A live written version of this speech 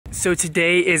So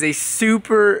today is a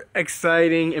super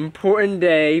exciting, important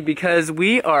day because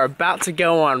we are about to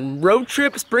go on road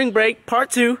trip spring break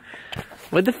part 2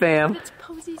 with the fam. It's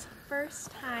Posie's first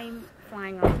time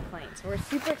flying on a plane, so we're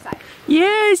super excited.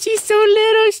 Yeah, she's so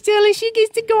little still and she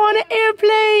gets to go on an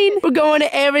airplane. We're going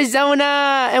to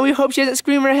Arizona and we hope she doesn't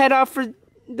scream her head off for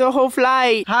the whole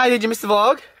flight. Hi, did you miss the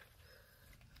vlog?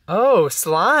 Oh,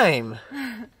 slime.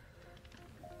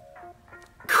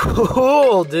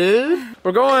 Cool, dude.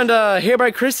 We're going to here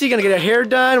by Chrissy, gonna get our hair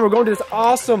done. We're going to this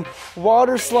awesome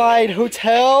water slide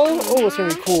hotel. Oh, it's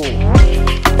gonna be cool.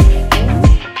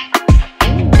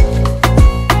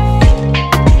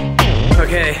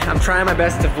 Okay, I'm trying my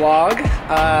best to vlog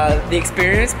the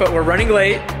experience, but we're running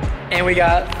late and we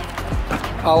got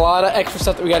a lot of extra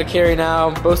stuff that we gotta carry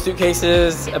now. Both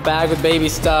suitcases, a bag with baby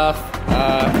stuff,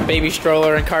 baby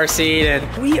stroller and car seat, and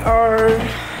we are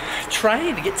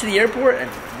trying to get to the airport and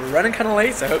we're running kind of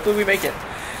late, so hopefully we make it.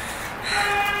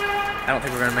 I don't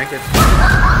think we're gonna make it.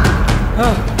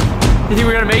 Oh, you think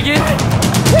we're gonna make it?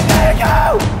 We gotta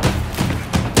go!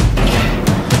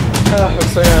 Oh, I'm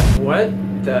so good. What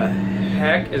the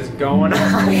heck is going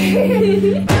on? We're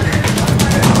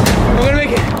gonna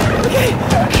make it. Okay.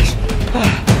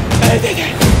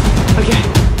 Okay.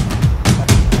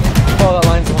 Oh, that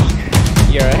line's long.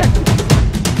 You're right.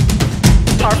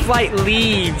 Our flight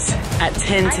leaves at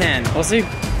 10:10. We'll see.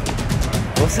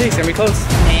 We'll see. It's gonna be close.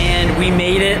 And we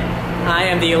made it. I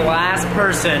am the last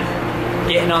person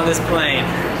getting on this plane.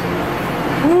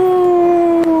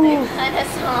 Woo! They let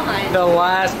us on. The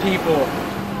last people.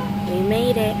 We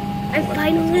made it. I'm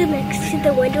finally next to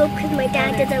the window because my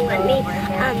dad doesn't let me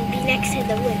be next to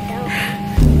the window.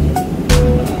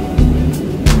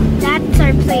 That's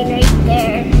our plane right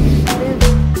there.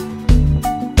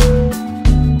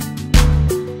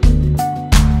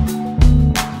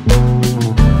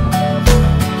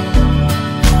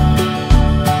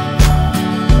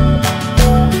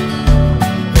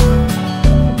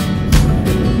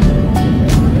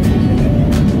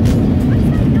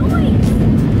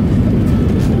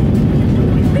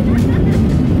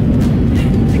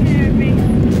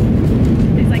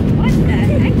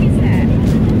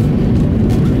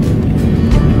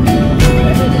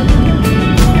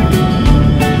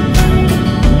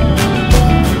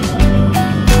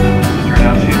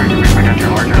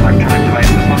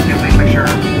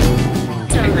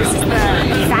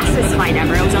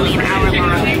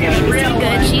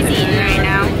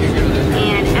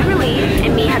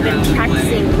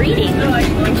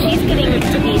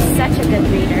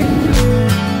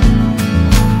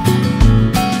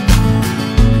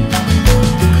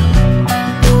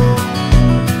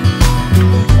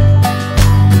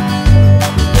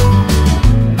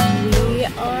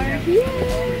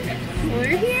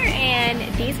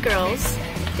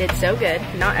 Did so good.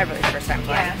 Not Everleigh's first time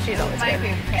flying. Yeah, she's always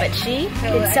good. But she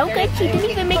did so good, she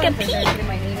didn't even make a peep.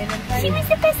 She was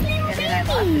the best little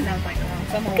baby.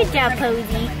 Good job,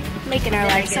 Posie. Making our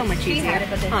life so much easier.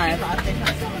 Alright.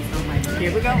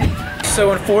 Here we go.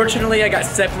 So unfortunately, I got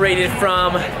separated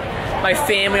from my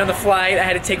family on the flight. I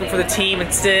had to take them for the team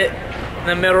and sit in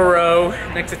the middle row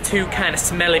next to two kind of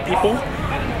smelly people.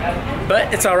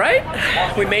 But it's all right.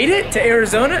 We made it to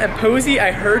Arizona, and Posie,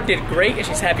 I heard, did great, and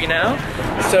she's happy now.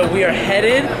 So we are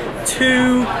headed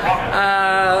to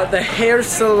the hair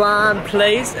salon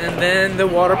place and then the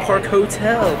water park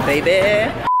hotel,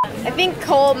 baby. I think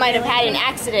Cole might have had an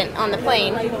accident on the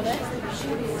plane.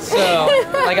 So,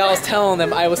 like I was telling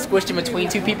them, I was squished in between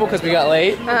two people because we got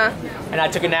late. And I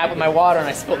took a nap with my water, and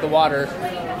I spilled the water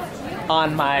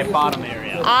on my bottom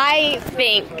area. I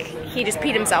think he just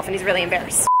peed himself, and he's really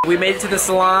embarrassed. We made it to the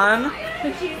salon,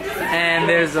 and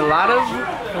there's a lot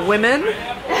of women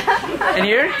in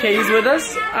here. Katie's with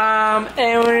us,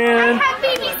 and we're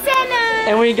Baby Senna.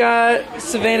 and we got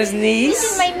Savannah's niece,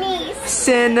 This is my niece,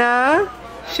 Senna,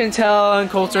 Chantel,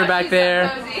 and Coulter back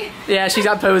there. Yeah, she's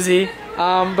got Posie.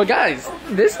 But guys,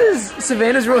 this is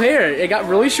Savannah's real hair. It got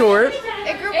really short.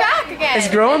 It grew back again. It's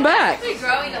growing back. It's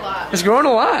growing a lot. It's growing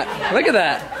a lot. Look at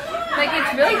that. Like,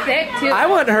 it's really thick too. I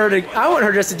want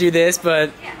her just to do this,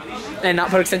 and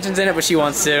not put extensions in it, but she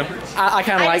wants to. I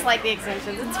kind of I just like the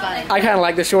extensions. It's fun. I kind of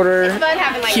like the shorter, It's fun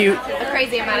having like cute. a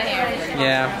crazy amount of hair.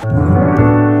 Yeah.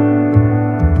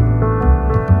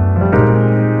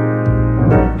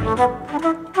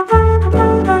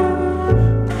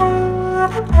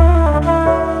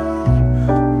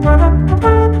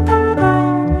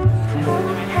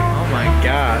 Oh my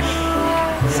gosh.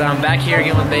 So I'm back here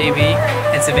again with baby,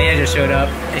 and Savannah just showed up,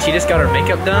 and she just got her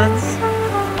makeup done.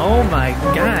 Oh my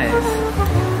guys.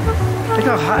 Look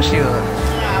how hot she looks.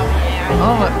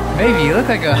 Oh my, Baby, you look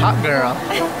like a hot girl.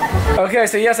 Okay,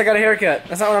 so yes, I got a haircut.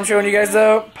 That's not what I'm showing you guys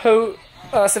though.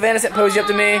 Savannah sent Posie up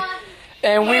to me,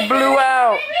 and we blew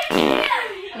out.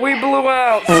 We blew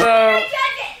out, so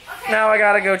now I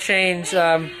gotta go change.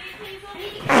 Oh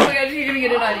my God, you're gonna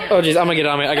get it on you. Oh geez, I'm gonna get it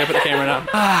on me. I gotta put the camera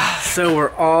on. So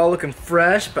we're all looking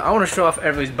fresh, but I wanna show off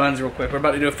Everleigh's buns real quick. We're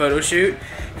about to do a photo shoot,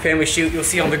 family shoot. You'll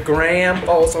see on the gram,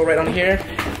 also right on here.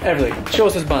 Everleigh, show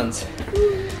us his buns.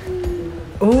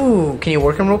 Ooh, can you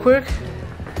work them real quick?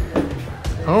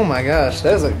 Oh my gosh,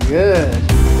 those look good.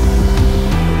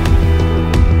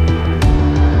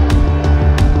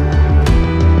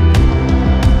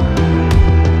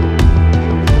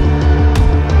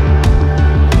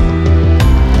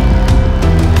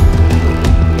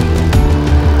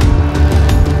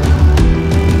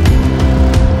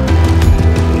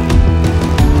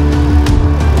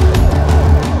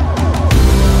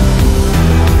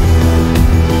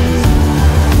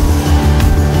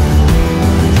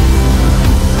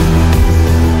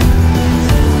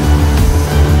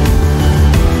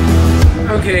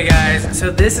 Okay guys, so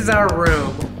this is our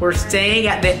room. We're staying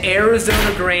at the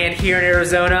Arizona Grand here in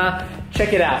Arizona.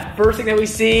 Check it out. First thing that we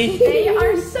see. They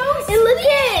are so sweet. And look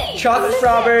at it. Chocolate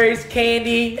strawberries,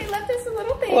 candy. They left us a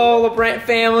little thing. Hello, LaBrant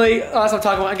family. That's what I'm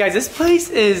talking about. Guys, this place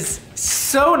is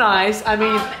so nice. I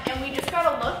mean. And we just got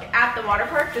a look at the water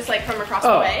park just like from across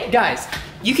the way. Guys,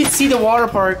 you can see the water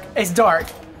park. It's dark.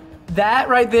 That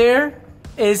right there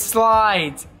is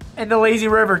slides. And the lazy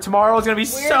river. Tomorrow is gonna be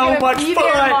so much fun.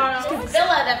 The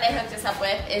villa that they hooked us up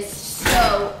with is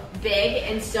so big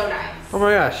and so nice. Oh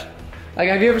my gosh! Like,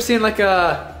 have you ever seen like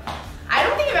a I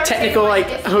don't think I've ever technical seen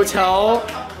like hotel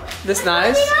this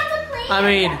nice? I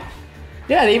mean,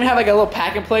 yeah, they even have like a little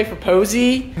pack and play for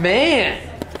Posie. Man,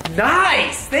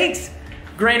 nice. Thanks,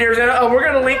 Grand Arizona. Oh, we're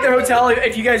gonna link their hotel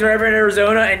if you guys are ever in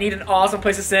Arizona and need an awesome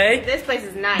place to stay. This place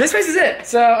is nice. This place is it.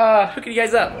 So, hooking you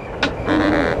guys up.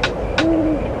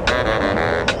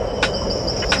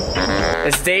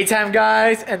 It's daytime,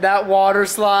 guys, and that water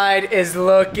slide is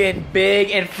looking big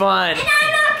and fun. And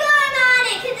I'm not going on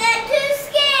it because I'm too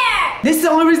scared. This is the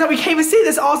only reason that we came to see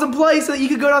this awesome place, so that you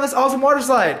could go down this awesome water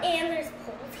slide. And there's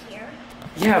poles here.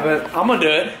 Yeah, but I'm gonna do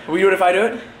it. Will you do it if I do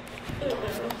it?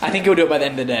 I think you'll do it by the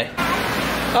end of the day.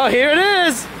 Oh, here it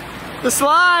is, the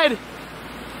slide.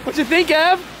 What you think,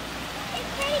 Ev? It's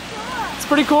pretty cool. It's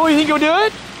pretty cool. You think you'll do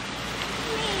it?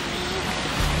 Maybe.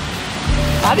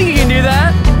 I think you can do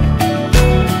that.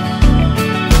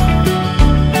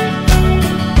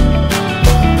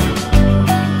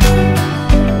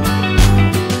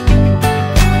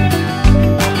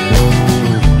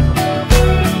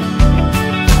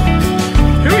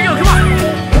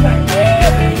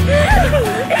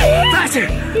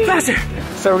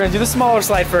 So we're gonna do the smaller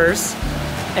slide first,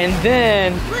 and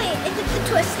then... Wait, is it the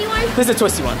twisty one? This is a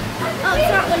twisty one. Oh, it's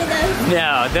not one of those?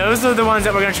 No, those are the ones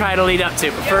that we're gonna try to lead up to.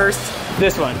 But first,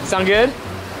 this one. Sound good?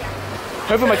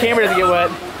 Hopefully my camera doesn't get wet.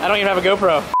 I don't even have a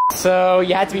GoPro. So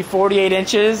you had to be 48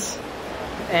 inches,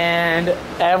 and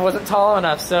Ev wasn't tall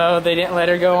enough, so they didn't let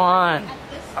her go on.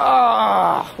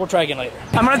 Oh, we'll try again later.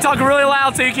 I'm gonna talk really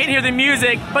loud so you can't hear the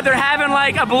music, but they're having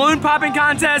like a balloon popping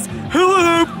contest, hula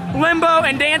hoop, limbo,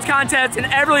 and dance contest, and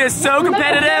Everleigh is so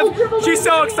competitive. She's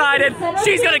so excited.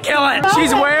 She's gonna kill it.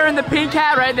 She's wearing the pink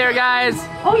hat right there, guys.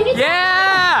 Oh, you did.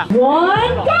 Yeah!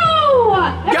 One, go!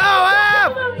 Go,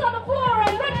 Ev!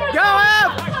 Go,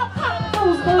 Ev!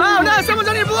 Oh no, someone's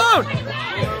on your balloon!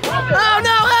 Oh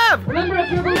no, Ev! Remember, if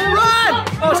your balloon Run!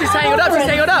 Oh, she's tangled up, she's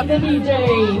tangled up. The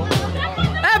DJ.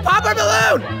 Ev, pop her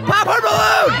balloon! Pop her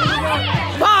balloon!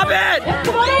 Pop it!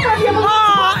 Come on over, if your balloon.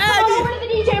 Oh, Come over to the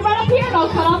DJ right up here, and I'll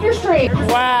cut off your string.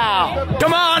 Wow!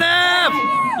 Come on, Ev!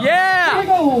 Yeah! Here we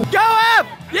go. Go, Ev!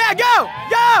 Yeah, go!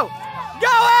 Go!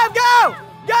 Go, Ev! Go!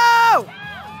 Go!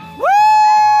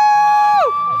 Woo!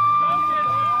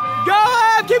 Go,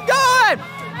 Ev! Keep going!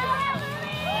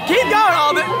 Keep going!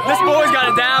 Oh, this boy's got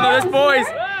it down, though. This boy's...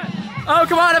 Oh,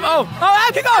 come on, Ev! Oh,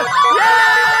 Ev, keep going!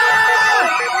 Yeah!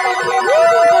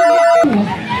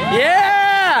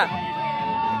 Yeah!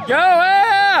 Go,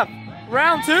 Ev!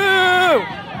 Round 2!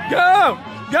 Go!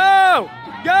 Go!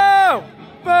 Go!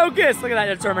 Focus! Look at that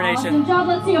determination. Awesome job.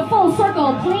 Let's see a full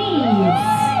circle, please.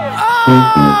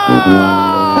 Oh!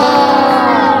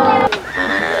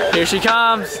 Here she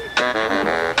comes.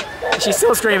 She's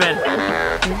still screaming.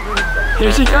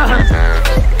 Here she comes.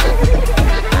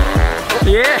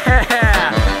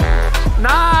 Yeah!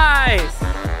 Nice!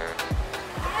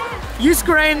 You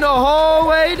screamed the whole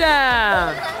way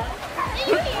down.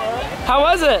 How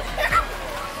was it?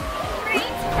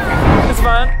 It's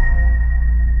fun.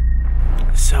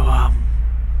 So,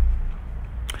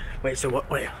 wait, so what,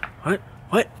 wait,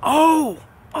 what? Oh,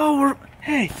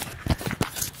 Hey.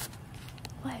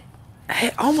 What?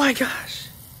 Hey, oh my gosh.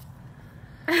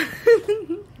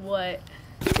 What?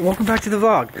 Welcome back to the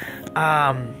vlog.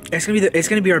 It's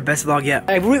gonna be our best vlog yet.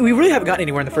 We really haven't gotten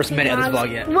anywhere in the first minute of this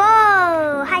vlog yet. Whoa!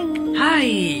 Hi! Hi!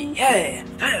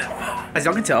 Yeah! As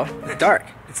y'all can tell, it's dark.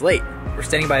 It's late. We're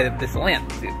standing by this lamp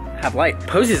to have light.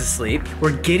 Posie's asleep.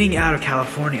 We're getting out of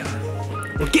California.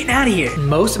 We're getting out of here.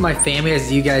 Most of my family,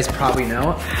 as you guys probably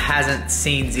know, hasn't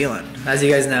seen Zealand. As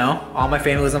you guys know, all my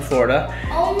family lives in Florida.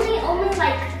 Only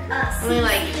like us. Only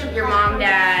like your mom,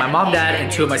 dad. My mom, dad,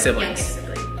 and 2 of my siblings.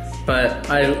 But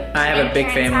I have a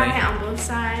big family. On both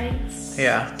sides.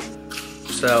 Yeah.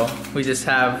 So we just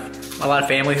have a lot of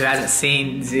family who hasn't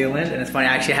seen Zealand, and it's funny,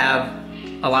 I actually have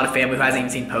a lot of family who hasn't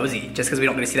even seen Posie, just because we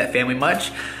don't get to see that family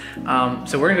much.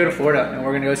 So we're gonna go to Florida, and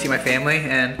we're gonna go see my family,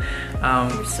 and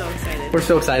We're so excited. we're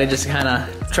so excited just to kind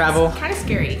of travel. Kind of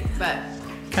scary, but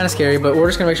Kind of scary, but we're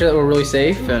just gonna make sure that we're really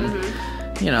safe, and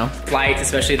you know, flights,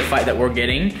 especially the flight that we're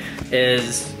getting,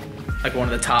 is like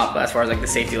one of the top as far as like the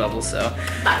safety levels. So,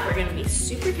 but we're gonna be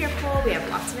super careful. We have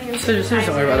lots of things. so just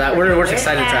don't worry about that. We're just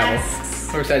excited to travel.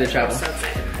 We're excited to travel. So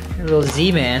excited. Little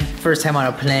Z-man, first time on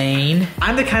a plane.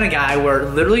 I'm the kind of guy where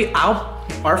literally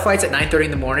our flight's at 9:30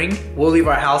 in the morning. We'll leave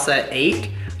our house at 8.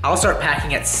 I'll start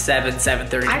packing at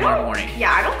 7:30 tomorrow morning.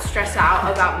 Yeah, I don't stress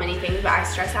out about many things, but I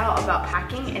stress out about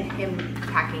packing and him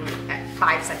packing at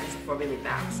 5 seconds before we leave the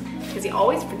house. Because he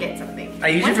always forgets something. I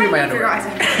usually forget my underwear.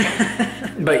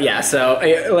 But yeah, so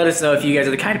let us know if you guys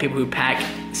are the kind of people who pack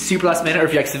super last minute, or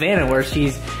if you're like Savannah, where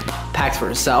she's packs for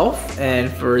herself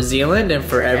and for Zealand and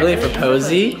for Everleigh and for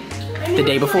Posie the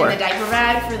day before. And the diaper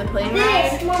bag for the plane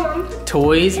ride. This, Mom.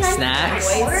 Toys, snacks.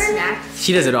 Toys, snacks.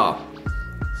 She does it all.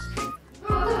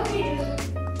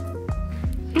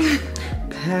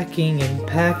 Packing and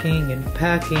packing and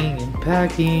packing and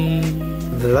packing,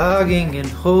 vlogging and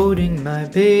holding my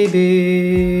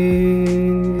baby.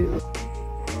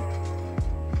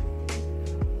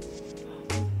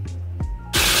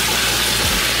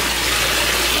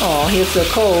 Oh, he's so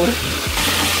cold.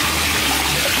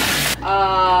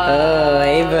 Oh,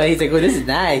 Ava, he's like, oh, this is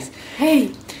nice.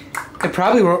 Hey. It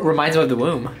probably reminds him of the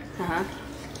womb. Uh-huh.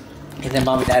 And then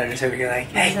mom and dad are just over here like,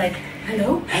 hey. He's like,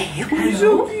 hello? Hey,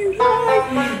 hello. Good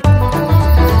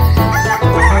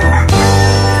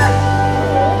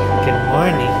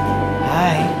morning.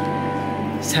 Hi.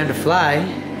 It's time to fly.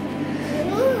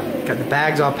 Got the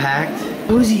bags all packed.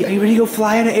 Posie, are you ready to go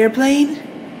fly on an airplane?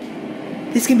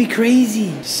 This can be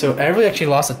crazy. So Everleigh actually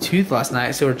lost a tooth last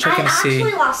night, so we're checking to see. I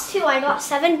actually lost 2. I got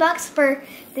 $7 for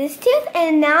this tooth,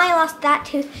 and now I lost that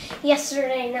tooth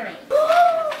yesterday night.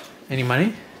 Any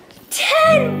money?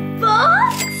 $10?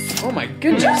 Oh my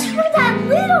goodness. Just for that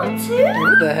little tooth?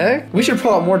 What the heck? We should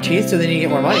pull out more teeth so then you get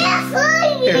more money. Yes,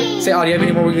 I Here, need. say, oh, do you have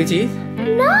any more wiggly teeth?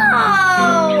 No.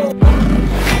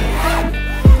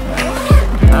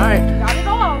 Alright. Got it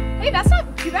all. Hey, that's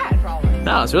not too bad, probably.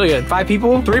 No, it's really good. 5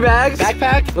 people, 3 bags,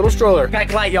 backpack, little stroller.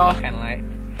 Pack light, y'all. Kinda light.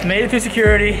 Made it through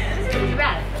security. This isn't too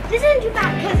bad. This isn't too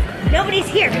bad because nobody's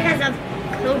here because of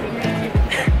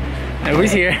COVID-19.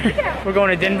 Nobody's here. We're going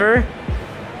to Denver.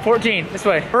 14, this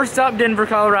way. First stop, Denver,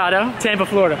 Colorado. Tampa,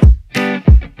 Florida.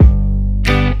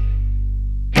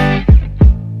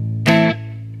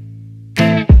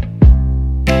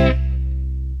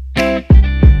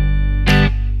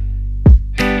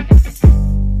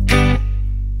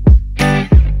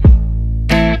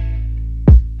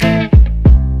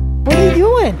 What are you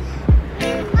doing?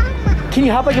 Can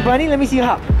you hop like a bunny? Let me see you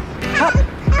hop. Hop.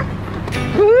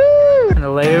 Woo! In the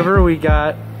layover, we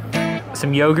got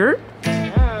some yogurt.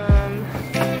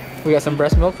 We got some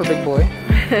breast milk for big boy.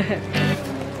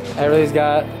 Everleigh's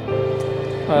got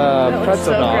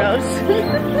pretzel dog.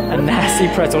 A nasty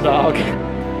pretzel dog.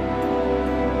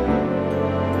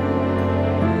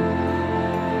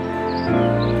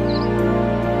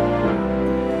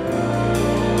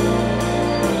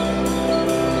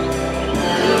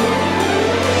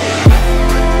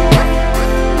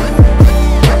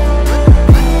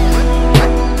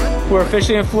 We're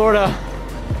officially in Florida.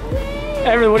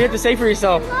 Everleigh, what do you have to say for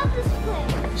yourself?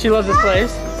 She loves this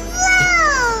place.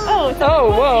 Oh, whoa.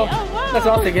 Oh, whoa. That's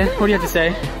all again. What do you have to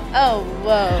say? Oh,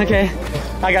 whoa. Okay,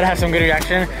 I gotta have some good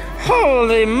reaction.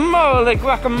 Holy moly,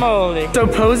 guacamole. So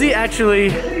Posie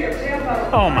actually,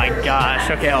 oh my gosh,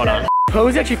 okay, hold on.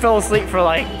 Posie actually fell asleep for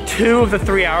like 2 of the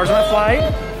 3 hours on that flight.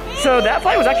 So that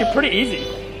flight was actually pretty easy.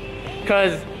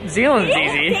 Cause Zealand's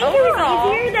easy. It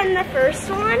was easier than the first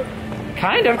one.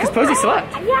 Kind of, cause Posie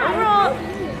slept. Yeah. Overall,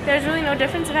 there's really no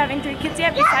difference of having 3 kids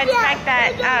yet, besides the fact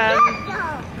that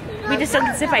we just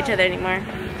don't sit by each other anymore.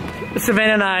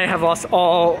 Savannah and I have lost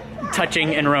all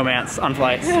touching and romance on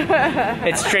flights.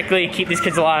 It's strictly keep these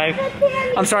kids alive.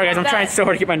 I'm sorry guys, I'm trying so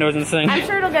hard to keep my nose in this thing. I'm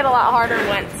sure it'll get a lot harder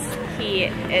once he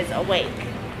is awake.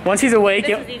 Once he's awake,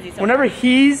 This is easy so whenever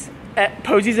he's at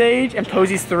Posie's age and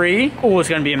Posie's 3, oh, it's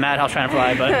gonna be a madhouse trying to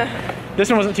fly, but this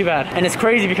one wasn't too bad. And it's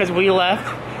crazy because we left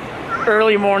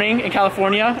early morning in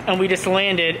California and we just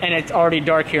landed and it's already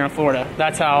dark here in Florida.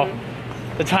 That's how,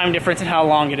 the time difference and how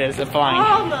long it is of flying.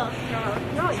 Almost.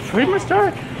 No, It's pretty much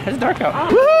dark. It's dark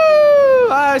out. Woohoo!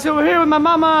 Alright, so we're here with my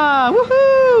mama.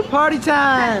 Woohoo! Party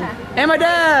time! And my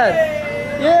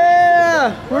dad!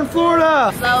 Yeah! We're in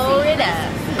Florida! Florida.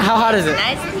 How hot is it?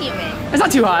 Nice and humid. It's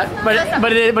not too hot,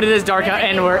 but it is dark out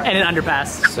and we're in an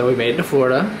underpass. So we made it to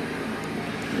Florida.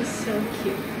 He's so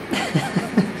cute.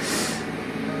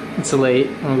 It's late,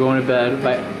 I'm going to bed,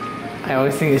 but I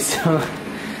always think it's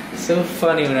so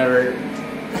funny whenever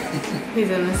He's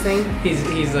in this thing.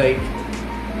 he's like,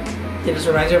 it just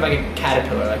reminds me of like a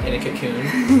caterpillar, like in a cocoon.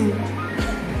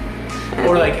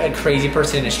 Or like a crazy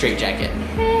person in a straitjacket.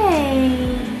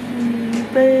 Hey,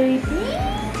 baby.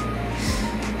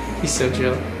 He's so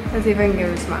chill. Let's see if I can give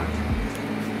him a smile.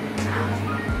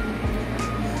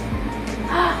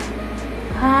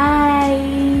 Hi.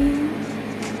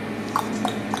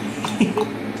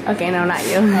 Okay, no, not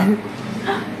you.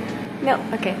 No,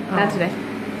 okay, not today.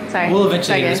 Sorry. We'll eventually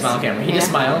Sorry, get a guys. smile on camera. He Yeah. does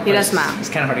smile. He but does smile. It's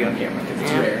kind of hard to get on camera because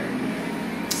it's Yeah. rare.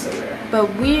 It's so rare.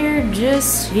 But we're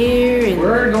just here in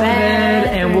We're the going to bed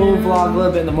and we'll bathroom. vlog a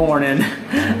little bit in the morning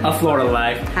of Florida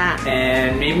life. Huh.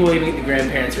 And maybe we'll even get the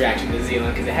grandparents' reaction to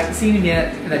Zealand because they haven't seen him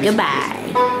yet. And that'd be Goodbye.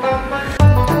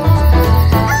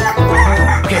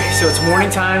 Okay, so it's morning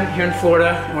time here in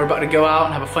Florida and we're about to go out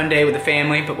and have a fun day with the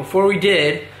family. But before we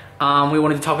did, we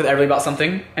wanted to talk with Everleigh about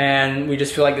something, and we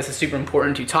just feel like this is super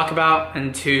important to talk about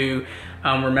and to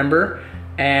remember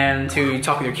and to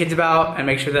talk with your kids about and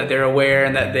make sure that they're aware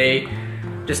and that they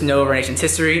just know of our nation's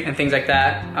history and things like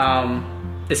that.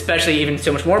 Especially even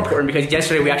so much more important because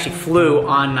yesterday we actually flew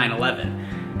on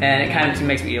 9/11. And it kind of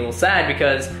makes me a little sad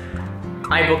because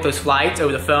I booked those flights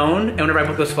over the phone, and whenever I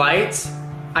booked those flights,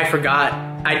 I forgot,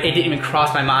 it didn't even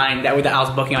cross my mind that I was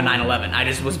booking on 9/11. I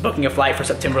just was booking a flight for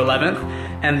September 11th,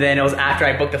 and then it was after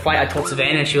I booked the flight, I told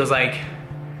Savannah, and she was like,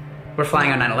 we're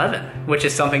flying on 9/11, which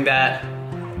is something that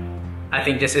I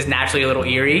think just is naturally a little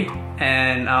eerie,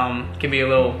 and can be a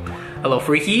little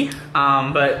freaky,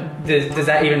 but does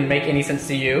that even make any sense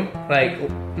to you? Like,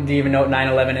 do you even know what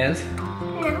 9/11 is?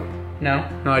 No?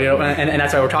 No idea. And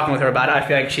that's why we're talking with her about it. I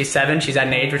feel like she's 7, she's at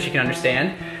an age where she can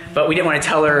understand, but we didn't want to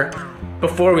tell her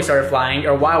before we started flying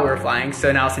or while we were flying,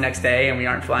 so now it's the next day and we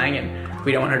aren't flying and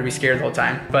we don't want her to be scared the whole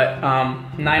time. But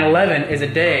 9/11 is a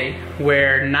day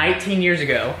where 19 years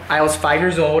ago, I was 5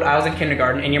 years old, I was in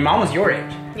kindergarten, and your mom was your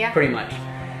age, Yeah. pretty much.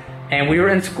 And we were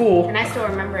in school. And I still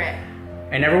remember it.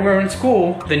 And whenever we were in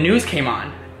school, the news came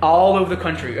on all over the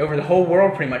country, over the whole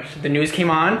world pretty much. The news came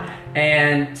on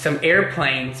and some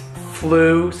airplanes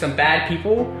flew, some bad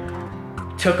people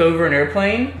took over an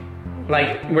airplane,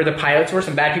 like where the pilots were.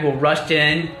 Some bad people rushed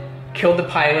in, killed the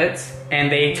pilots,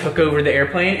 and they took over the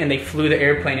airplane and they flew the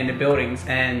airplane into buildings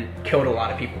and killed a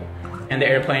lot of people. And the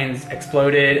airplanes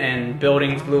exploded and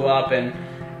buildings blew up and...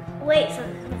 Wait, so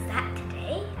was that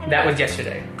today? That was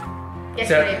yesterday.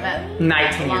 Yesterday, but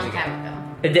 19 a years long ago. time ago.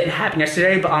 It didn't happen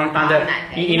yesterday, but on the...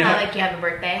 that day. You know how like you have a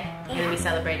birthday and we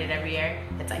celebrate it every year?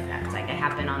 It's like that. It's like it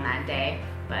happened on that day,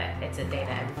 but it's a day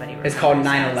that everybody remembers. It's called as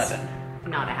 9/11.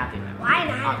 Not a happy memory. Why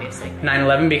not? Obviously.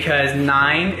 9/11 because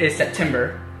 9 is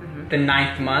September, the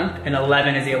 9th month, and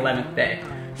 11 is the 11th day.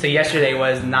 So yesterday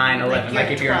was 9/11, like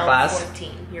if you're in class.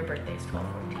 14. Your birthday is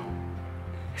 12/14.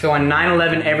 So on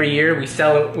 9/11 every year we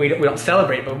don't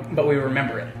celebrate, but we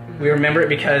remember it. We remember it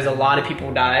because a lot of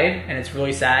people died, and it's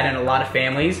really sad, and a lot of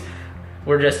families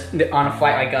were just on a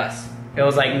flight like us. It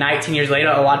was like 19 years later,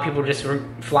 a lot of people just were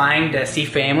flying to see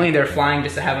family. They're flying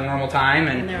just to have a normal time,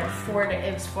 And and there were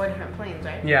it was 4 different planes,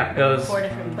 right? yeah, it was 4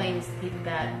 different planes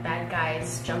that bad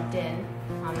guys jumped in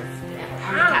on the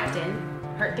captain,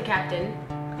 hurt the captain,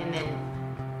 and then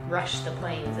rushed the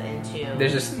planes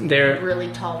into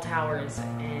really tall towers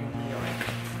in New York.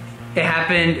 It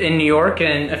happened in New York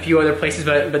and a few other places,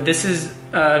 but this is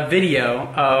a video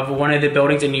of one of the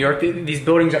buildings in New York. These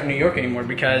buildings aren't in New York anymore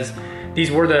because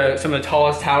these were some of the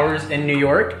tallest towers in New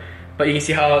York, but you can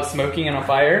see how it's smoking and on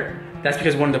fire. That's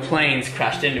because one of the planes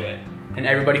crashed into it. And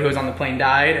everybody who was on the plane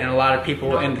died, and a lot of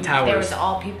people in the towers. There was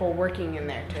all people working in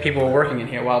there too. People were working in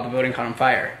here while the building caught on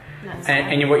fire.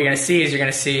 And what you're gonna see is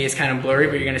it's kind of blurry,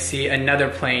 but you're gonna see another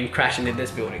plane crash into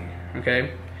this building,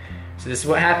 okay? So this is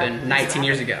what happened 19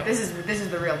 years ago. This is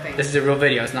the real thing. This is a real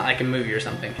video, it's not like a movie or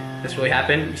something. This really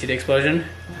happened, you see the explosion?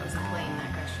 That was a plane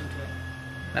that crashed into it.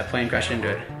 That plane crashed into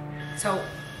it. So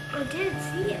I didn't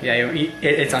see it. Yeah,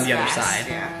 it's on the other fast, side,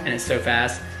 yeah. and it's so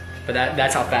fast. But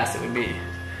that's how fast it would be.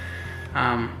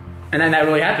 And then that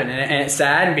really happened, and it's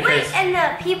sad because. Wait, and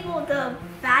the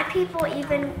bad people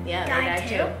even died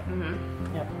too?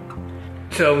 Mm-hmm. Yep.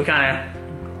 So we kind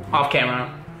of off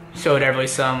camera showed Everleigh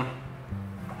some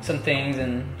things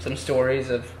and some stories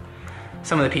of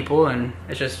some of the people, and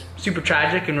it's just super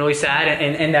tragic and really sad,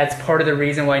 and that's part of the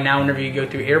reason why now whenever you go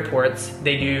through airports,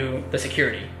 they do the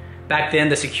security. Back then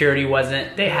the security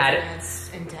wasn't, they had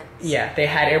Intense. yeah, they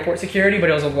had airport security, but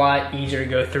it was a lot easier to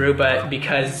go through, but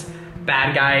because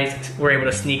bad guys were able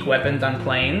to sneak weapons on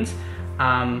planes,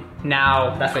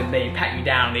 now that's why they pat you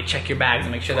down, they check your bags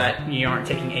and make sure that you aren't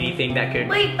taking anything that could.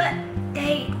 Wait, but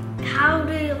did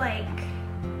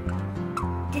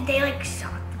they like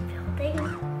shock the building?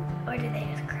 Or did they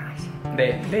just crash?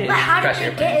 They But how did crash they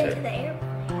airplanes, get so- into the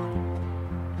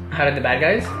airplane? How did the bad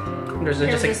guys? There's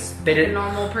just like, they a did.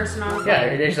 normal person on a Yeah,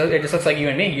 plane. it just looks like you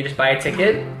and me. You just buy a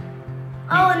ticket,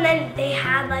 Oh, and then they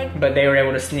had like but they were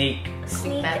able to sneak.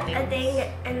 sneak Bad a things.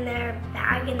 thing in their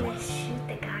bag and then shoot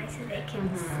the guy so they can.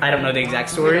 I don't know the exact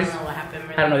I stories. don't know what happened.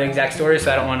 Really. I don't know the exact stories,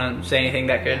 so I don't want to say anything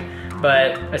that good.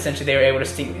 But essentially, they were able to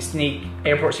sneak.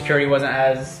 Airport security wasn't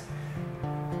as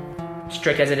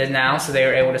strict as it is now, so they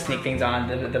were able to sneak things on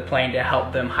the plane to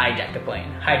help them hijack the plane.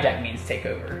 Hijack means take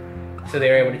over. So they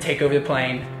were able to take over the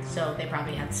plane. So they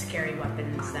probably had scary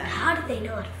weapons that. How did they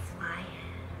know how to fly?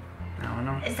 I don't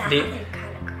know. Is that They- how they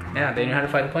kind of got? Yeah, they knew how to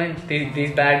fly the planes.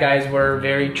 These bad guys were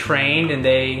very trained, and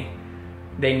they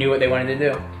knew what they wanted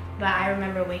to do. But I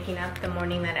remember waking up the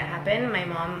morning that it happened.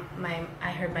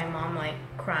 I heard my mom like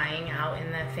crying out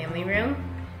in the family room,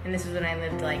 and this was when I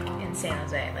lived like in San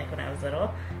Jose, like when I was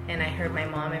little. And I heard my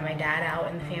mom and my dad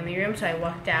out in the family room, so I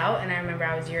walked out, and I remember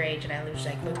I was your age, and I was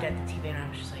like looked at the TV, and I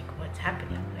was just like, "What's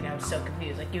happening?" Like I was so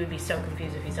confused. Like you would be so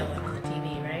confused if you saw that on the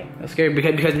TV, right? That's scary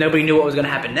because nobody knew what was going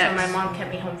to happen So next. my mom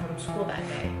kept me home from school that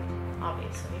day,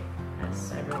 obviously,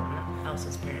 as everyone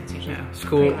else's parents usually. Yeah, pretty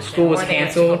school much was do. Or they went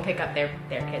to go canceled. pick up their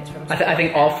kids from school. I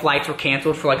think all flights were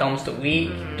canceled for like almost a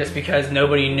week, just because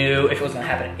nobody knew if it was going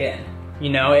to happen again. You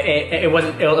know, it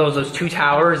wasn't. It was those two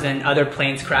towers and other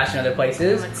planes crashed in other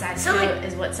places. What's sad So, too like-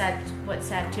 is what's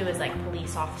sad too is like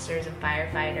police officers and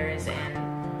firefighters and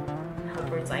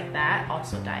helpers like that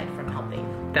also died from helping,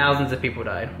 Thousands of people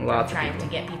died. Lots of trying people.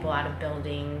 to get people out of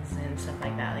buildings and stuff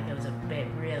like that. Like it was a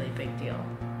really big deal.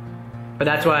 But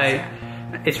that's why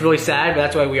it's really sad. But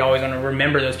that's why we always want to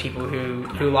remember those people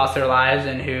who lost their lives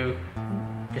and who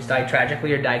just died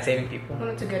tragically or died saving people. Well,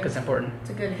 it's a good- Because it's important. It's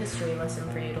a good history lesson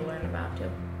for you to learn about too.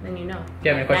 Then you know. Do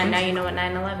you have any questions? And now you know what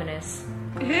 9/11 is.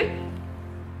 Do you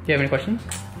have any questions?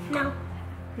 No.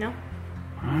 No.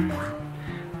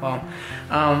 Well,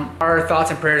 our thoughts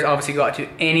and prayers obviously go out to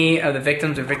any of the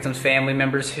victims or victims' family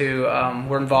members who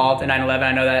were involved in 9/11.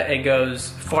 I know that it goes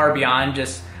far beyond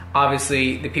just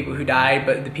obviously the people who died,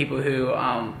 but the people who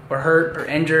were hurt or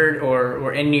injured or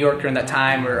were in New York during that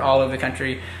time or all over the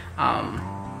country.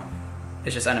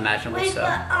 It's just unimaginable. Wait,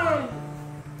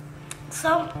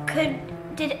 So. but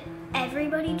did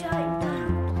everybody die?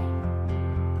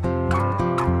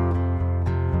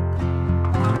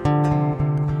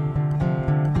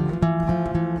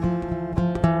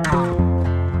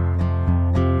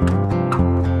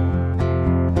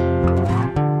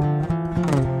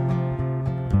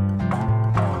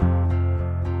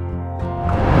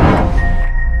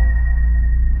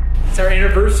 It's our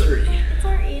anniversary. It's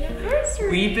our anniversary.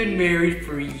 We've been married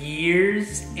for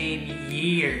years and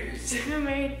years. We've been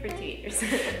married for 2 years.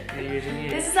 Years and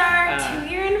years. This is our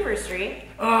 2-year anniversary.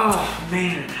 Oh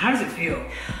man, how does it feel?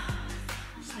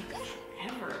 It's like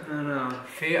ever. I don't know.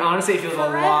 Honestly, it feels a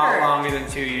lot Forever. longer than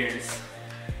 2 years.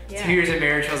 Yeah. 2 years of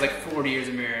marriage feels like 40 years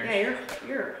of marriage. Yeah,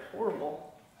 you're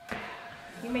horrible.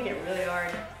 You make it really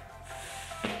hard.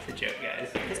 It's a joke, guys.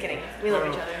 Just kidding. We love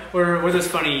each other. We're those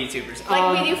funny YouTubers.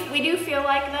 Like we do feel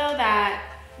like though that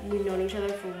we've known each other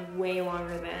for way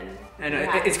longer than. I know, we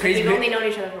have. it's crazy. We've only known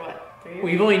each other for what, 3 years?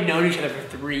 We've only known each other for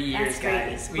 3 years, That's guys.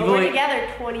 crazy. We've But we're only together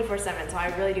 24/7, so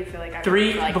I really do feel like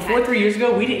I before 3 years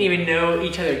ago, we didn't even know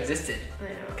each other existed. I know.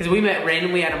 Because we met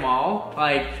randomly at a mall.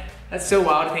 Like, that's so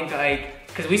wild to think that, like,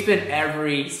 because we spend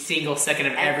every single second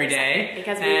of every day.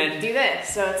 Because we and, do this,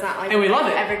 so it's not like and we love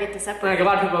it. ever get to separate. Like, a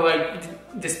lot of people are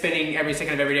like, just spending every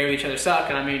second of every day with each other suck.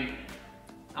 And I mean,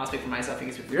 I'll speak for myself, you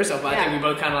can speak for yourself, but I think we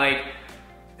both kind of like,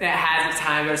 it has its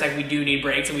time where it's like we do need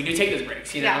breaks and we do take those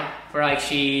breaks, you know? Yeah. Where like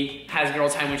she has girl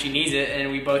time when she needs it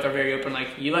and we both are very open, like,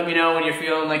 you let me know when you're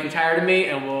feeling like you're tired of me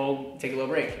and we'll take a little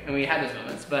break. And we have those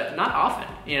moments, but not often,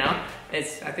 you know? I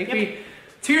think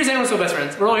 2 years and we're still best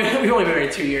friends. We've only been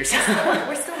married 2 years.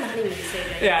 We're still in the honeymoon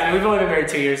stage. Yeah, I mean, we've only been married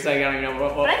 2 years, so I don't even know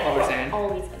what we're saying.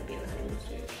 Always gonna be in the honeymoon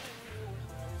stage.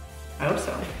 I hope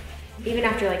so. Even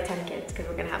after like 10 kids, because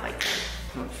we're gonna have like 10.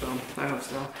 I hope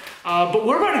so. But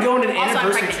we're about to go on an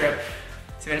anniversary trip.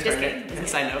 Savannah's Just pregnant. kidding.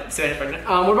 Side note, Savannah's pregnant.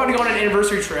 We're about to go on an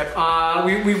anniversary trip.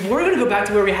 We were gonna go back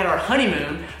to where we had our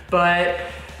honeymoon, but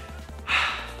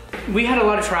we had a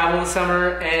lot of travel this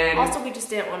summer, and also we just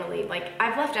didn't want to leave. Like,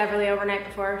 I've left Everleigh overnight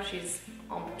before. She's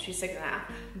 6.5.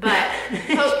 But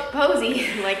Posie,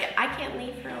 like, I can't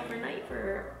leave her overnight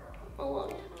for a long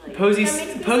time. Posie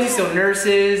still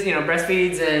nurses, you know,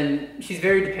 breastfeeds, and she's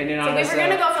very dependent on us. So we were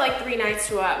gonna go for like 3 nights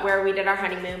to where we did our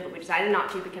honeymoon, but we decided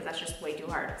not to because that's just way too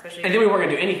hard, especially. And then we weren't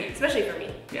gonna do anything. Especially for me.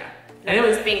 Yeah. And it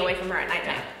was being away from her at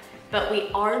nighttime. But we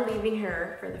are leaving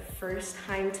her for the first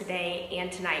time today and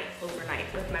tonight,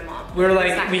 overnight, with my mom. We're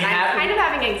like, I'm kind of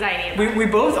having anxiety. We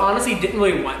both honestly didn't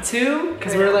really want to,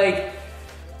 because we're like,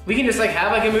 we can just like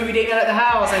have like a movie date night at the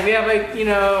house, like we have like, you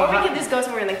know. Or we can just go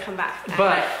somewhere and then come back.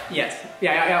 But yes,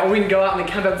 yeah, or we can go out and then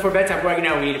come back before bedtime. But you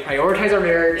know, we need to prioritize our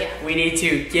marriage. Yeah. We need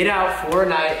to get out for a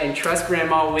night and trust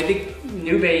grandma with the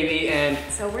new baby, and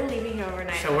so we're leaving her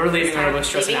overnight. So we're leaving her with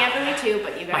stressing out. Leaving Everleigh too,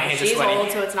 but you guys, she's old,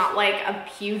 so it's not like a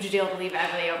huge deal to leave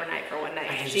Everleigh overnight for one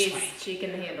night. She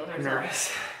can handle herself. I'm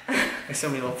nervous. There's so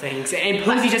many little things. And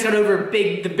Posie just got over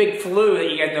the big flu that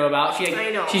you guys know about.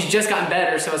 I know. She's just gotten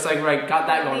better, so it's like got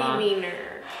that going on. Leaving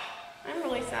her. I'm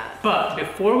really sad. But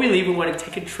before we leave, we want to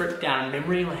take a trip down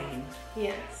memory lane.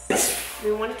 Yes.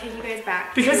 We want to take you guys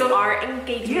back because to of our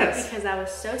engagement yes. because that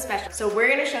was so special. So we're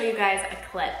gonna show you guys a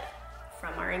clip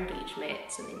from our engagement,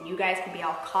 so then you guys can be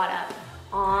all caught up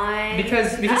on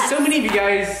because so many of you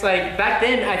guys, like back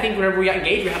then, I think whenever we got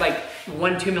engaged, we had like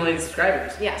 1-2 million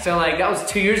subscribers. Yeah. So like that was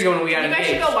 2 years ago when we got engaged.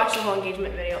 You guys should go watch the whole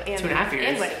engagement video and 2.5 years.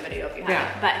 and wedding video if you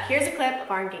haven't. But here's a clip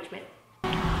of our engagement.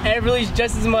 Everleigh's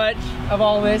just as much of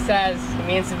all this as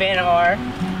me and Savannah are,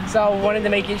 so I wanted to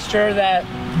make it sure that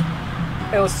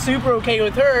it was super okay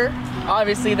with her,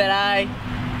 obviously, that I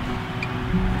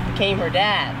became her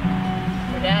dad,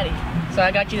 her daddy. So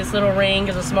I got you this little ring,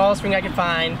 it's the smallest ring I could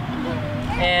find,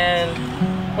 and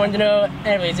wanted to know,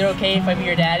 Everleigh, is it okay if I be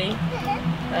your daddy?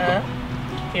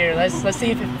 Here, let's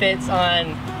see if it fits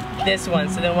on this one,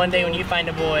 so then one day when you find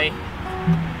a boy,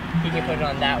 you can put it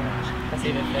on that one. Let's see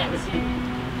if it fits.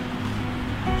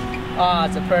 Oh,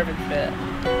 it's a perfect fit.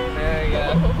 There you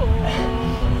go.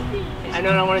 I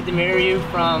know I wanted to marry you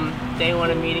from day one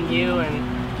of meeting you,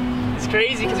 and it's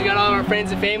crazy because we got all of our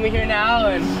friends and family here now,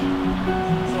 and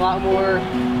it's a lot more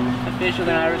official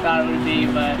than I ever thought it would be,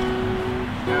 but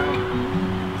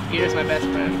you're just my best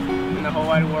friend in the whole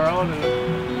wide world, and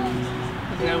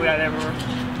there's nobody I'd ever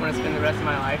want to spend the rest of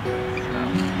my life with. So.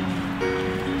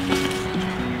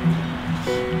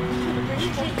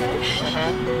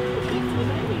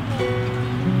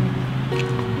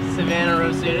 Savannah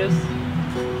Rosudis,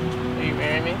 will you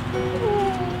marry me?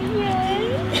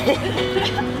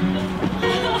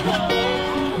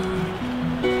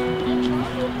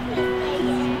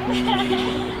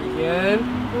 Good.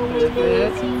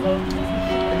 Perfect.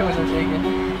 How much I'm shaking?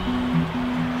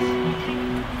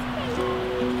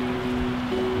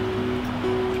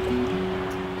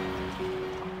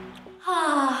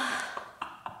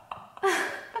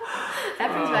 That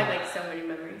brings back like so many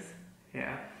memories.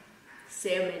 Yeah. So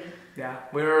many. Yeah,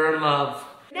 we were in love.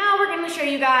 Now we're gonna show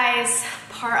you guys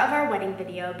part of our wedding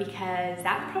video because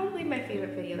that's probably my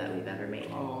favorite video that we've ever made.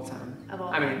 Of all time. Of all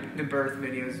I time. mean, the birth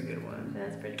video is a good one.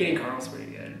 That's pretty Getting good. Carl's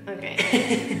pretty good. Okay.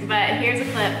 But here's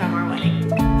a clip from our wedding.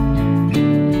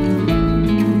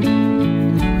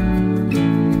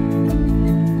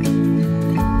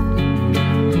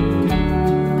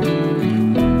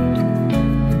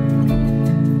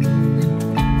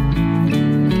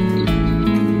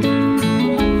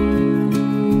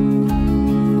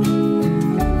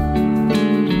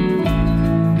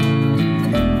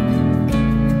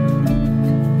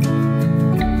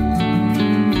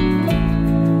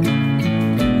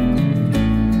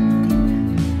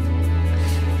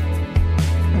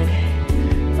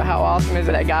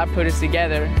 That God put us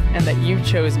together and that you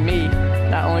chose me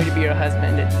not only to be your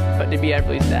husband but to be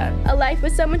Everleigh's dad. A life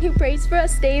with someone who prays for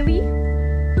us daily,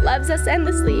 loves us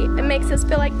endlessly, and makes us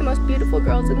feel like the most beautiful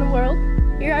girls in the world.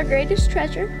 You're our greatest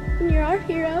treasure, and you're our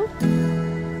hero.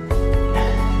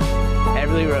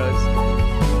 Everleigh Rose,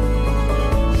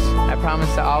 I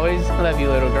promise to always love you,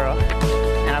 little girl,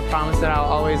 and I promise that I'll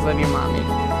always love your mommy,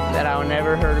 that I will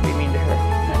never hurt or be mean to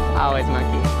her. Always,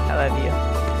 monkey. I love you.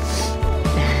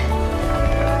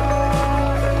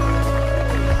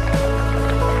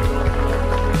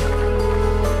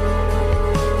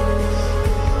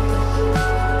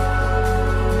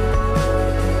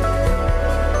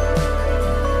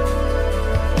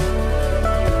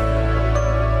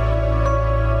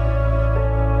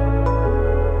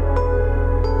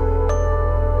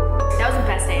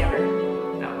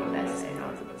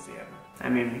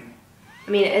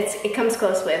 I mean, it comes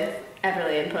close with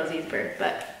Everleigh and Posie's birth,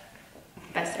 but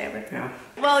best day ever. Yeah.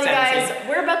 Well, you guys,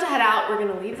 we're about to head out. We're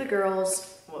gonna leave the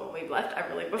girls. Well, we've left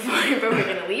Everleigh before, but we're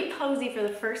gonna leave Posie for the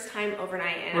first time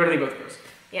overnight. And We're gonna leave both girls.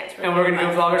 yes, And we're gonna go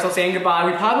vlog ourselves saying goodbye.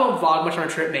 We probably won't vlog much on our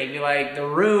trip, maybe like the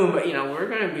room, but you know, we're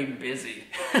gonna be busy.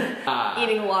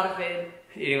 eating a lot of food.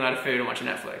 Eating a lot of food and watching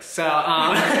Netflix. So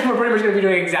we're pretty much gonna be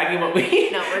doing exactly what we.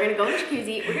 No, we're gonna go in the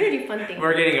jacuzzi. We're gonna do fun things.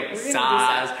 We're getting a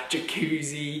massage,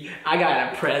 jacuzzi. I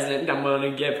got a present I'm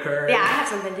gonna give her. Yeah, I have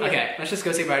something too. Okay, let's just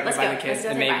go say bye to the kids,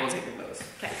 and maybe we'll take the photos.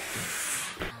 Okay.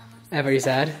 Ever, are you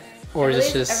sad? Or is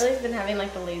this just? Everleigh's been having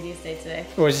like the laziest day today.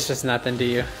 Or is this just nothing to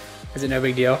you? Is it no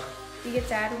big deal? Do you get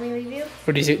sad when we leave you?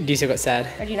 Or do you still get sad?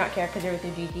 Or do you not care because you're with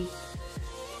your Gigi?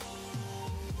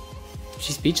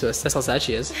 She's speechless. That's how sad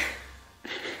she is.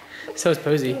 So is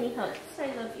Posie. I love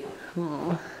you.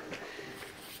 Aww.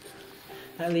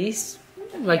 At least,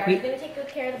 like Are you gonna take good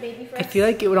care of the baby for us? I feel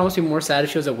like it would almost be more sad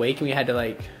if she was awake and we had to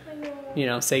like, you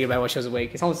know, say goodbye while she was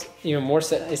awake. It's almost even more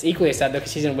sad. It's equally as sad though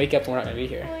because she's gonna wake up and we're not gonna be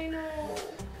here. I know.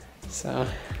 So,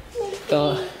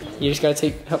 you just gotta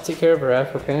help take care of her,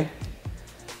 okay?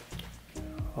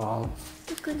 Oh,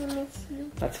 I'm gonna miss you.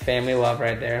 that's family love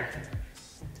right there.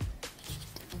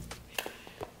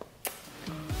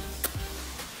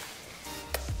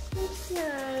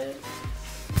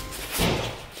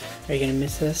 Are you gonna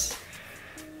miss us?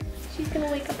 She's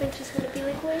gonna wake up and she's gonna be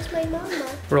like, where's my mama?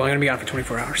 We're only gonna be gone for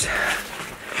 24 hours.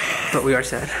 But we are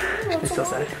sad. We're still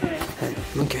sad.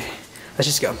 Okay, let's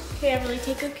just go. Okay, Everleigh,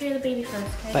 take good care of the baby first,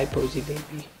 okay? Bye, Posie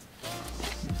baby.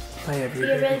 Bye, Be a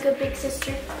everybody. really good big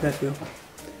sister. Love you.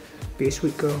 Be a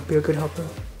sweet girl. Be a good helper.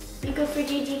 Be good for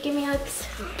Gigi. Give me hugs.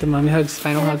 Give mommy hugs.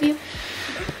 Final I hug. love you.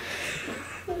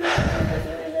 I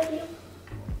love you.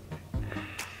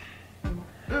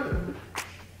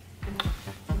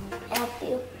 I love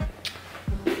you.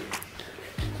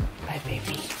 Bye,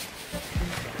 baby.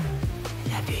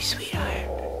 Love you, sweetheart.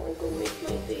 Oh, go with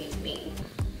my baby.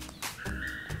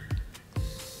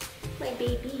 My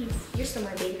babies. You're still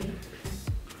my baby.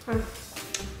 Huh.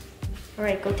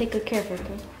 Alright, go take good care of her,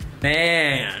 okay?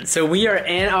 Man, so we are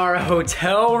in our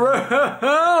hotel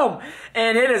room,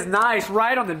 and it is nice,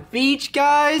 right on the beach,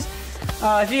 guys.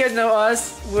 If you guys know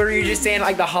us, we're usually staying at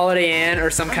like the Holiday Inn or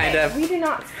some kind of. We do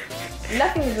not.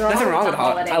 Nothing's wrong. Nothing wrong with the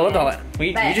Holiday. I love the Inn. Holiday. We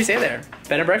usually stay there,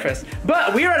 bed and breakfast.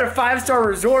 But we are at a 5-star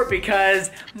resort because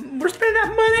we're spending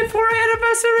that money for our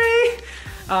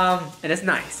anniversary, and it's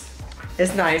nice.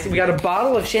 It's nice. We got a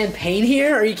bottle of champagne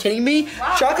here. Are you kidding me?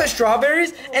 Wow. Chocolate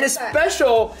strawberries and a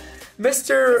special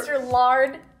Mr.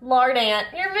 Lardant.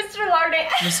 You're Mr. Lardant.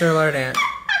 Mr. Lardant.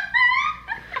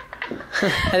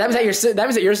 That was at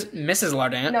your Mrs.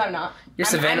 Lardant. No, I'm not. You're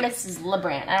I'm Savannah. Mrs.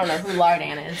 LaBrant. I don't know who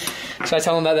Lardant is. Should I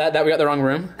tell them that we got the wrong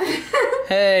room?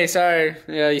 Hey, sorry.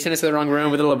 Yeah, you sent us to the wrong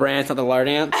room with the LaBrants, not the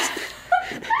Lardants.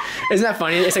 Isn't that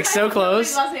funny? It's like so close.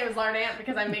 His last name is Lardant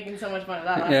because I'm making so much fun of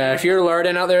that. Yeah, if you're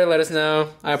Lardant out there, let us know.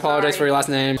 I apologize for your last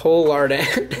name. Cole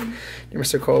Lardant. You're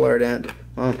Mr. Cole Lardant.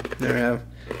 Well, there we have.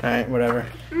 Alright, whatever.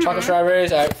 Chocolate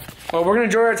strawberries. Alright. Well, we're gonna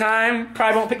enjoy our time.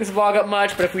 Probably won't pick this vlog up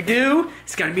much, but if we do,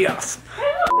 it's gonna be awesome.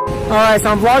 Alright, so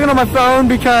I'm vlogging on my phone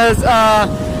because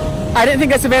I didn't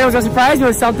think that Savannah was gonna surprise me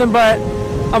with something, but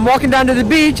I'm walking down to the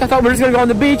beach. I thought we were just gonna go on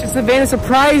the beach, and Savannah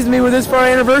surprised me with this for our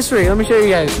anniversary. Let me show you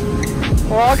guys.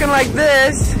 Walking like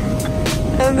this,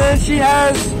 and then she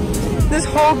has this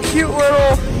whole cute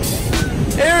little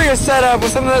area set up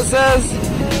with something that says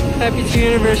Happy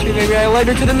 2-year anniversary, baby. I led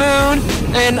her to the moon,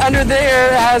 and under there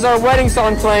it has our wedding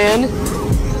song playing.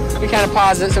 We kind of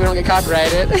pause it so we don't get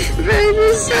copyrighted.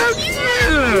 Baby, so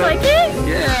cute! You like it?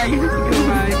 Yeah, you can go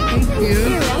by. Thank you.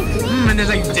 And there's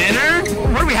like dinner?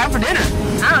 What do we have for dinner?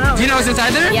 I don't know. Do you know what's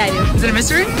inside there? Yeah, I do. Is it a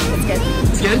mystery? It's good.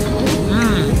 It's good?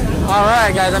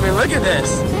 Alright guys, I mean look at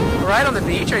this. Right on the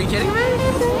beach, are you kidding me?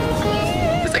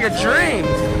 It's like a dream.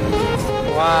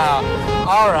 Wow.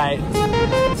 Alright.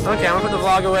 Okay, I'm gonna put the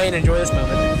vlog away and enjoy this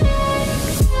moment.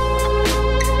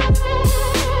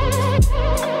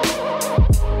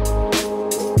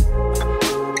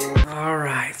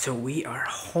 Alright, so we are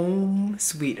home,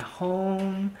 sweet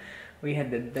home. We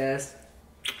had the best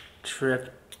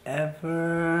trip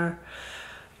ever.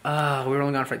 We were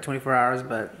only gone for like 24 hours,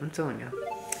 but I'm telling you.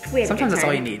 Sometimes that's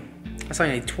all you need. That's all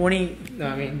you need.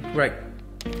 We're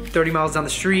like 30 miles down the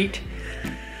street.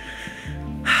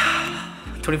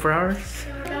 24 hours.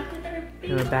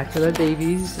 And we're back to the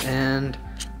babies, and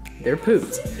they're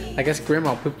pooped. I guess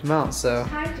Grandma pooped them out, so.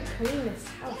 Time to clean this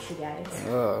house, you guys.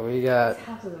 Oh, we got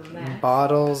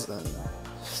bottles and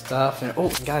stuff. And oh,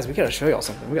 guys, we gotta show y'all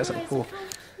something. We got something cool.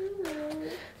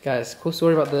 Guys, cool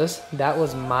story about this. That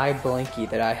was my blankie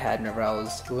that I had whenever I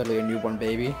was literally a newborn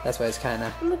baby. That's why it's kind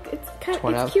of Look, it's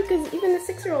torn up. cute because even the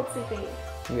 6-year-old's sleeping.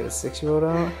 We got a 6-year-old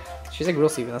out. She's like real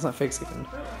sleeping. That's not fake sleeping.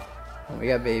 And we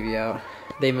got baby out.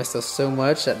 They missed us so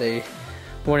much that they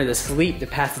wanted to sleep to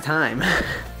pass the time.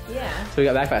 Yeah. So we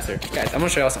got back faster. Guys, I'm gonna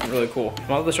show y'all something really cool.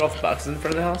 Want to show off the boxes in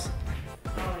front of the house?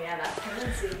 Oh yeah, that's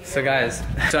crazy. So guys,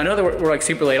 so I know that we're like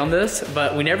super late on this,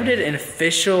 but we never did an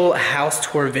official house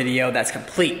tour video that's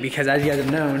complete because as you guys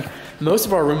have known, most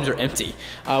of our rooms are empty.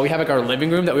 We have like our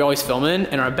living room that we always film in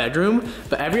and our bedroom,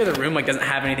 but every other room like doesn't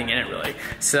have anything in it really.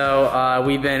 So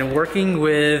we've been working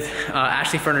with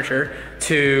Ashley Furniture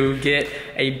to get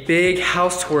a big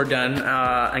house tour done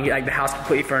and get like the house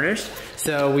completely furnished.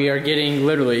 So we are getting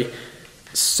literally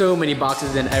so many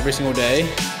boxes in every single day.